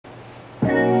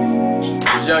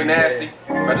Young Nasty.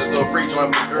 I just do a free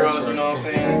joint with the girls, you know what I'm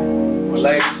saying? With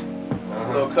ladies.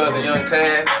 Little cousin Young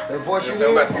Taz. The voice you hear?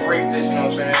 We about to freak this, you know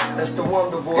what I'm saying? That's the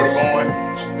one, the voice. Get it going.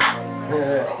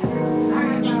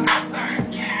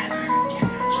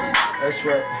 That's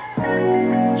right.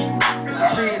 It's a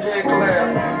cheese and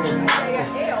collab.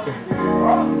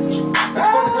 That's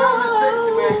for the girl that's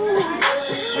sexy, man.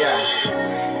 Yeah.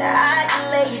 I can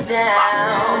lay you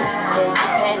down, take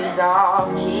your panties off,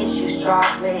 kiss you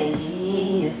softly.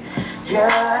 Girl,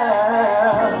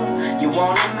 you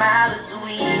want a mild and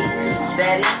sweet,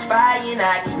 satisfying.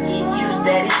 I can get you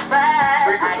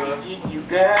satisfied. I can get you,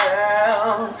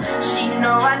 girl. She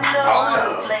know I know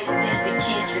the places to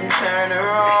kiss and turn her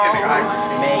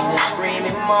on, make her scream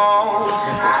and moan.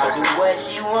 I'll do what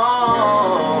she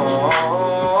wants.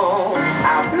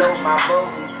 I'll float my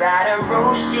boat inside her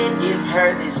ocean, give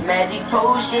her this magic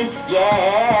potion,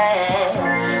 yeah.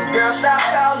 Girl, stop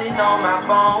calling on my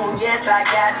phone, yes, I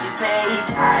got your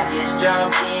page. I just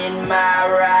jumped in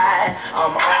my ride,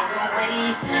 I'm on the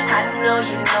way. I know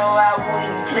you know I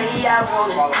wouldn't play. I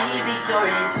wanna see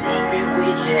Victoria's Secret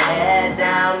with your hair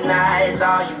down nice.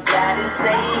 All you gotta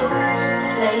say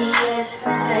yes,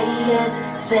 say yes,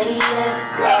 say yes,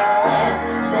 girl.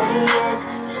 Say yes,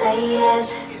 say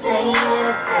yes, say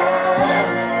yes, girl.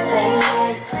 Say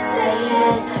yes, say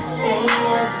yes, say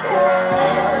yes,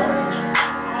 girl.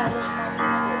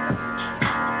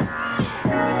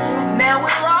 Now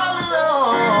we're all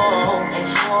alone, and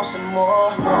she wants some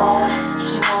more.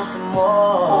 She wants some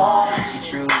more. She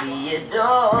truly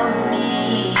adores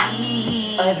me.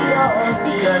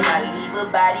 Because I leave her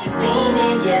body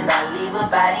fiending. Yes, I leave her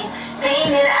body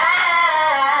fiending.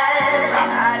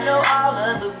 I know all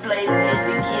of the places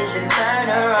to kiss and turn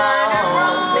her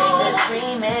on, make her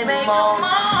scream and moan.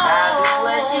 I'll do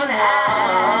what she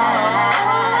wants.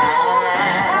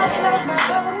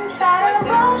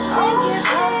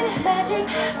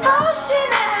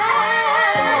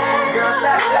 Girl,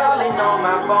 stop calling on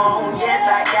my phone. Yes,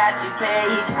 I got your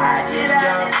page. I just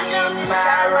jumped in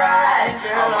my ride.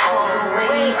 I'm on the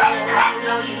way. I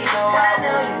know you know I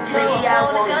wouldn't play. I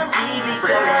wanna see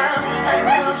Victoria's Secret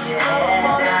with your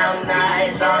head down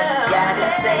nice. All you gotta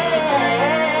say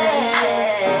yes, say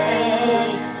yes,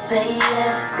 say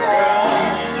yes, say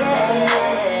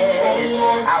yes, say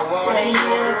yes. I wanna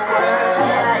hear this word.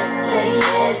 Say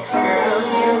yes, girl,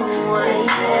 you say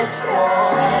yes,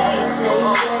 boy. Say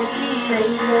yes, say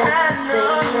yes, say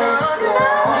yes,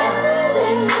 boy.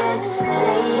 Say yes,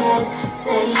 say yes,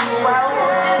 say yes. Why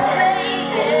won't you say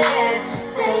yes,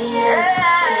 say yes,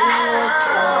 say yes,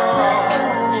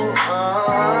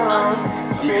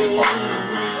 say yes.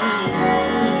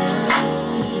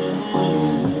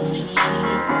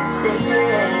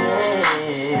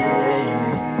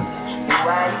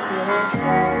 Why you dance?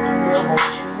 Girl,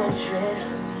 won't you undress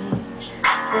me?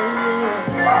 Say yes,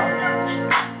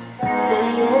 say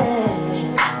yes.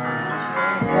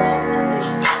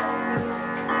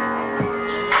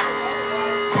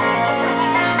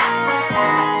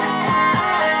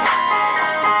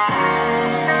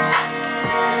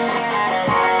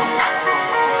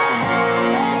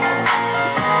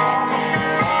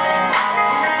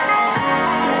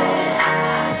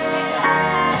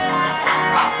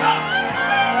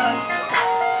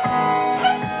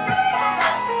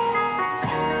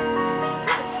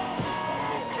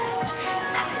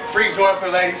 Free joint for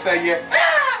ladies, say yes.